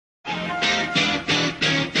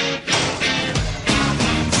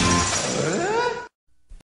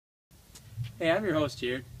Hey, I'm your host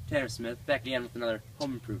here, Tanner Smith, back again with another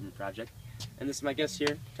home improvement project. And this is my guest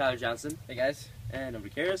here, Tyler Johnson. Hey guys. And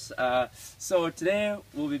nobody cares. So today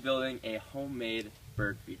we'll be building a homemade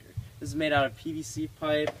bird feeder. This is made out of PVC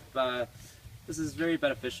pipe. This is very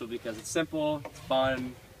beneficial because it's simple, it's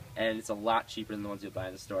fun, and it's a lot cheaper than the ones you'll buy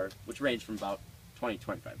in the store, which range from about $20 to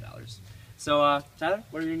 $25. So Tyler,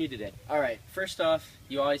 what do you need today? Alright, first off,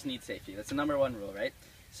 you always need safety. That's the #1 rule, right?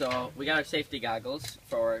 So we got our safety goggles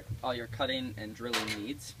for all your cutting and drilling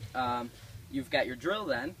needs. You've got your drill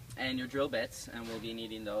then, and your drill bits, and we'll be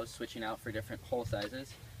needing those, switching out for different hole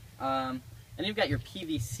sizes. And you've got your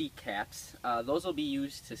PVC caps. Those will be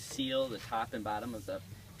used to seal the top and bottom of the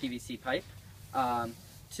PVC pipe.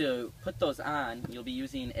 To put those on, you'll be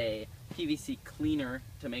using a PVC cleaner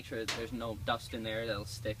to make sure that there's no dust in there that'll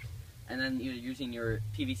stick. And then you're using your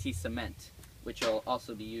PVC cement, which will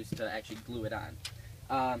also be used to actually glue it on.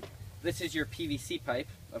 This is your PVC pipe,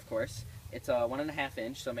 of course. It's a 1.5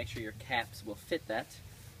 inch, so make sure your caps will fit that.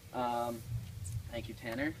 Thank you,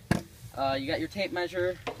 Tanner. You got your tape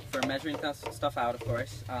measure for measuring stuff out, of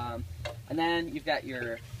course. And then you've got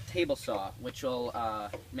your table saw, which will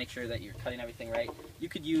make sure that you're cutting everything right. You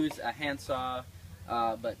could use a hand saw,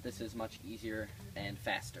 but this is much easier and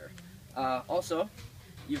faster. Also,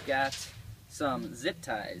 you've got some zip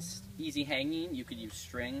ties, easy hanging. You could use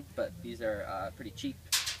string, but these are pretty cheap,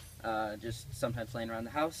 just sometimes laying around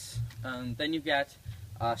the house. Then you've got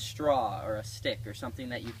a straw or a stick or something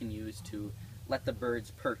that you can use to let the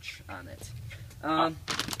birds perch on it. On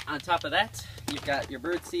top of that, you've got your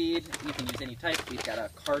bird seed. You can use any type. We've got a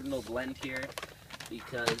cardinal blend here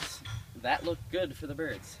because that looked good for the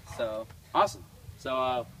birds. So awesome. So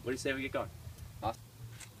what do you say we get going? Awesome.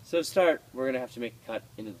 So to start, we're going to have to make a cut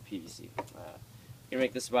into the PVC. We're going to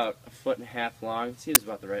make this about 1.5 feet long. It seems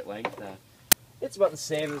about the right length. It's about the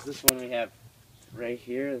same as this one we have right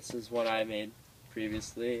here. This is one I made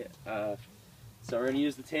previously. So we're going to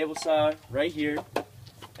use the table saw right here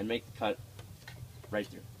and make the cut right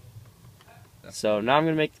through. So now I'm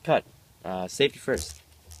going to make the cut. Safety first.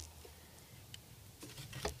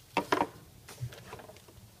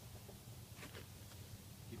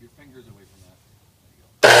 Keep your fingers away from that.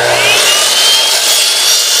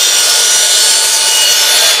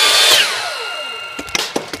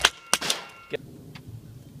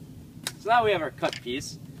 So now we have our cut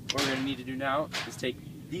piece. What we're going to need to do now is take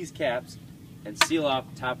these caps and seal off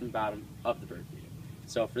the top and bottom of the bird feeder.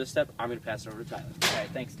 So for this step, I'm going to pass it over to Tyler.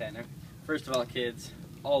 Alright, thanks, Tanner. First of all, kids,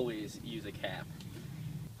 always use a cap.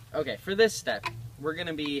 Okay, for this step, we're going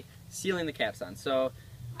to be sealing the caps on. So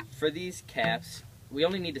for these caps, we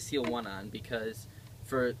only need to seal one on because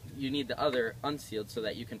you need the other unsealed so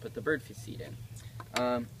that you can put the bird seed in.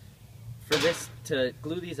 For this, to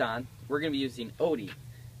glue these on, we're going to be using OD,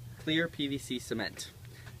 clear PVC cement,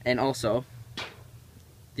 and also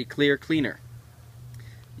the clear cleaner.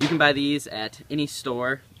 You can buy these at any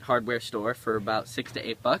store, hardware store, for about $6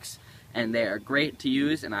 to $8, and they are great to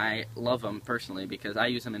use, and I love them personally because I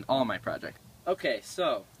use them in all my projects. Okay,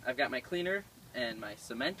 so I've got my cleaner and my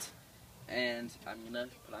cement, and I'm gonna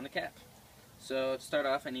put on the cap. So to start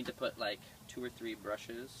off, I need to put like 2 or 3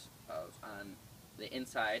 brushes on the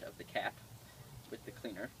inside of the cap with the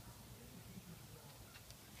cleaner.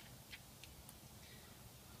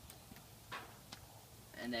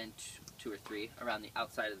 And then 2 or 3 around the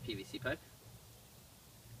outside of the PVC pipe.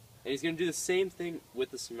 And he's going to do the same thing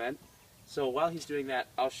with the cement. So while he's doing that,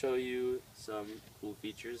 I'll show you some cool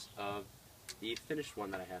features of the finished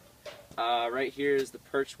one that I have. Right here is the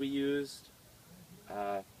perch we used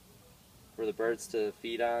for the birds to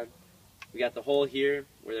feed on. We got the hole here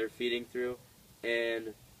where they're feeding through,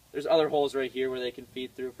 and there's other holes right here where they can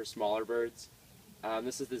feed through for smaller birds.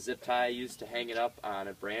 This is the zip tie I used to hang it up on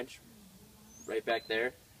a branch right back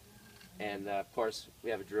there, and of course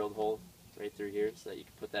we have a drilled hole right through here so that you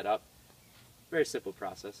can put that up. Very simple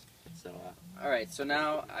process. So alright, so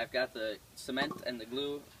now I've got the cement and the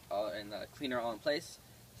glue and the cleaner all in place.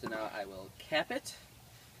 So now I will cap it,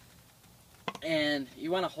 and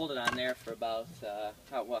you want to hold it on there for about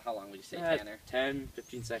how long would you say, Tanner?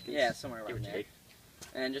 10-15 seconds. Yeah, somewhere around there. Take.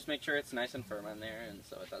 And just make sure it's nice and firm on there, and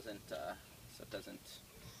so it doesn't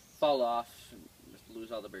fall off and just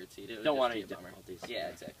lose all the bird seed. Don't want any difficulties. Yeah,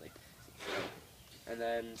 exactly. And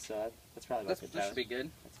then so that's probably that should be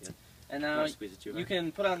good. That's good. And now you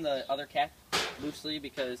can put on the other cap loosely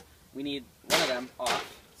because we need one of them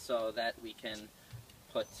off so that we can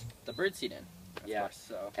put the bird seed in. Of course,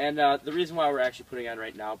 so. And the reason why we're actually putting on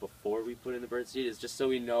right now before we put in the bird seed is just so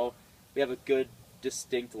we know we have a good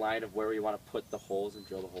distinct line of where we want to put the holes and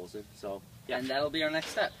drill the holes in. So yeah. And that'll be our next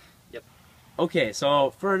step. Yep. Okay,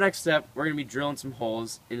 so for our next step, we're going to be drilling some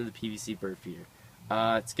holes into the PVC bird feeder.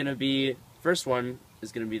 It's going to be, first one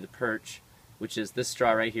is going to be the perch, which is this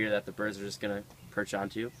straw right here that the birds are just going to perch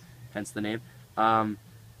onto, hence the name.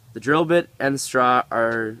 The drill bit and the straw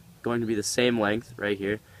are going to be the same length right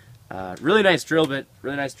here. Really nice drill bit,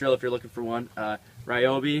 really nice drill if you're looking for one.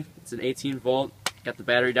 Ryobi, it's an 18 volt, got the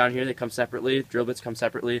battery down here, they come separately, drill bits come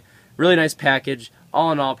separately. Really nice package,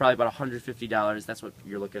 all in all probably about $150, that's what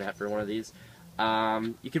you're looking at for one of these.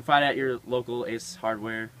 You can find it at your local Ace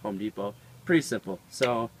Hardware, Home Depot. Pretty simple.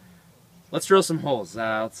 So let's drill some holes.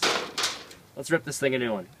 Let's rip this thing a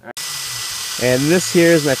new one. Right. And this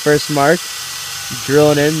here is my first mark.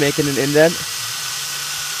 Drilling in, making an indent.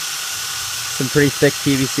 Some pretty thick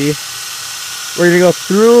PVC. We're going to go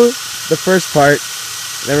through the first part,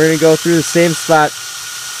 then we're going to go through the same spot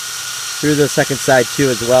through the second side too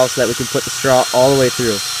as well, so that we can put the straw all the way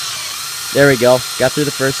through. There we go. Got through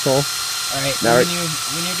the first hole. Alright, now when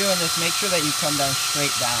you're doing this, make sure that you come down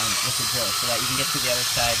straight down with the drill so that you can get to the other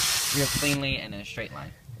side real cleanly and in a straight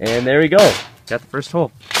line. And there we go. Got the first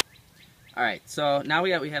hole. Alright, so now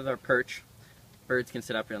we have our perch. Birds can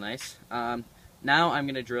sit up real nice. Now I'm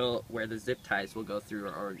going to drill where the zip ties will go through,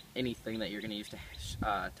 or anything that you're going to use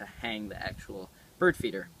to hang the actual bird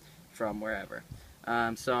feeder from wherever.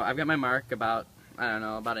 So I've got my mark about, I don't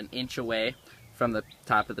know, about an inch away from the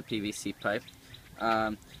top of the PVC pipe.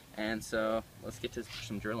 And so let's get to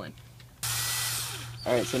some drilling.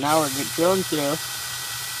 Alright, so now we're drilling through,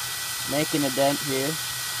 making a dent here.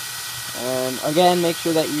 And again, make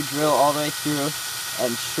sure that you drill all the way through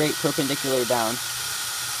and straight perpendicular down,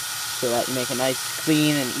 so that you make a nice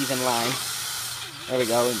clean and even line. There we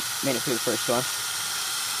go, we made it through the first one.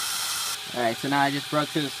 Alright, so now I just broke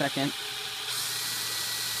through the second.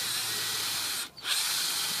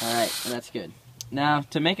 Alright, and that's good. Now,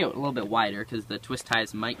 to make it a little bit wider, because the twist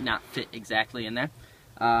ties might not fit exactly in there,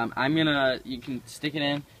 you can stick it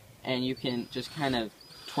in, and you can just kind of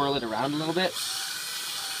twirl it around a little bit,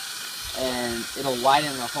 and it'll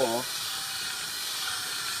widen the hole,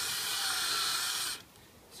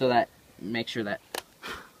 so that make sure that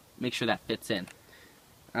fits in.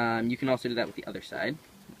 You can also do that with the other side,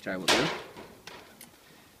 which I will do.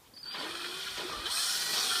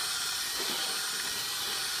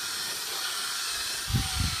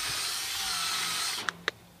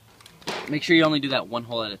 Make sure you only do that one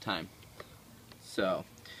hole at a time. So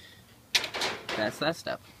that's that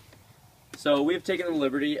step. So we've taken the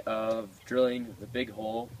liberty of drilling the big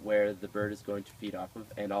hole where the bird is going to feed off of,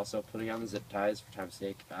 and also putting on the zip ties for time's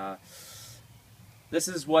sake. This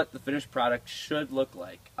is what the finished product should look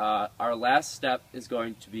like. Our last step is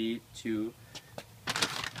going to be to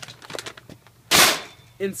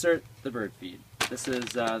insert the bird feed. This is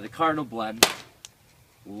the Cardinal blend.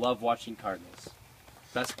 Love watching cardinals.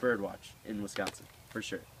 Best bird watch in Wisconsin, for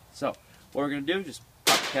sure. So, what we're going to do, just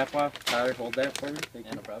pop the cap off. Tyler, hold that for me. Thank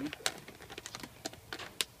you. No problem.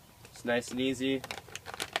 It's nice and easy.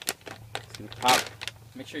 It's going to pop.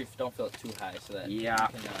 Make sure you don't fill it too high so that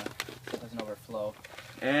it doesn't overflow.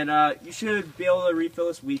 And you should be able to refill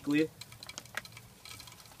this weekly.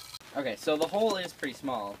 Okay, so the hole is pretty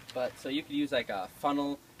small, but so you could use like a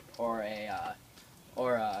funnel or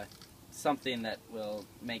something that will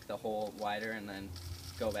make the hole wider and then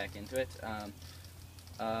go back into it.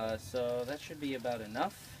 So that should be about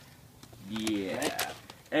enough. Yeah. Right?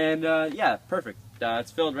 And yeah, perfect.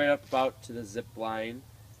 It's filled right up about to the zip line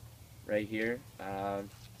right here.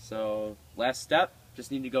 So last step,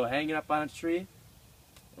 just need to go hang it up on a tree.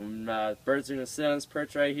 And birds are going to sit on this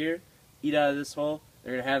perch right here, eat out of this hole.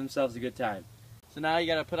 They're going to have themselves a good time. So now you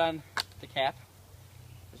got to put on the cap.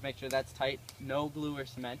 Just make sure that's tight. No glue or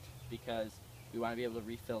cement, because we want to be able to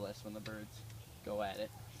refill this when the birds go at it.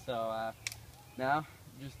 So now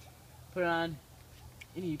just put it on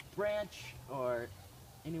any branch or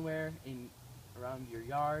anywhere around your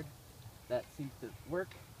yard that seems to work,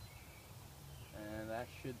 and that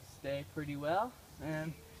should stay pretty well.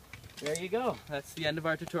 And there you go. That's the end of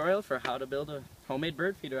our tutorial for how to build a homemade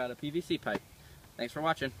bird feeder out of PVC pipe. Thanks for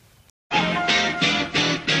watching.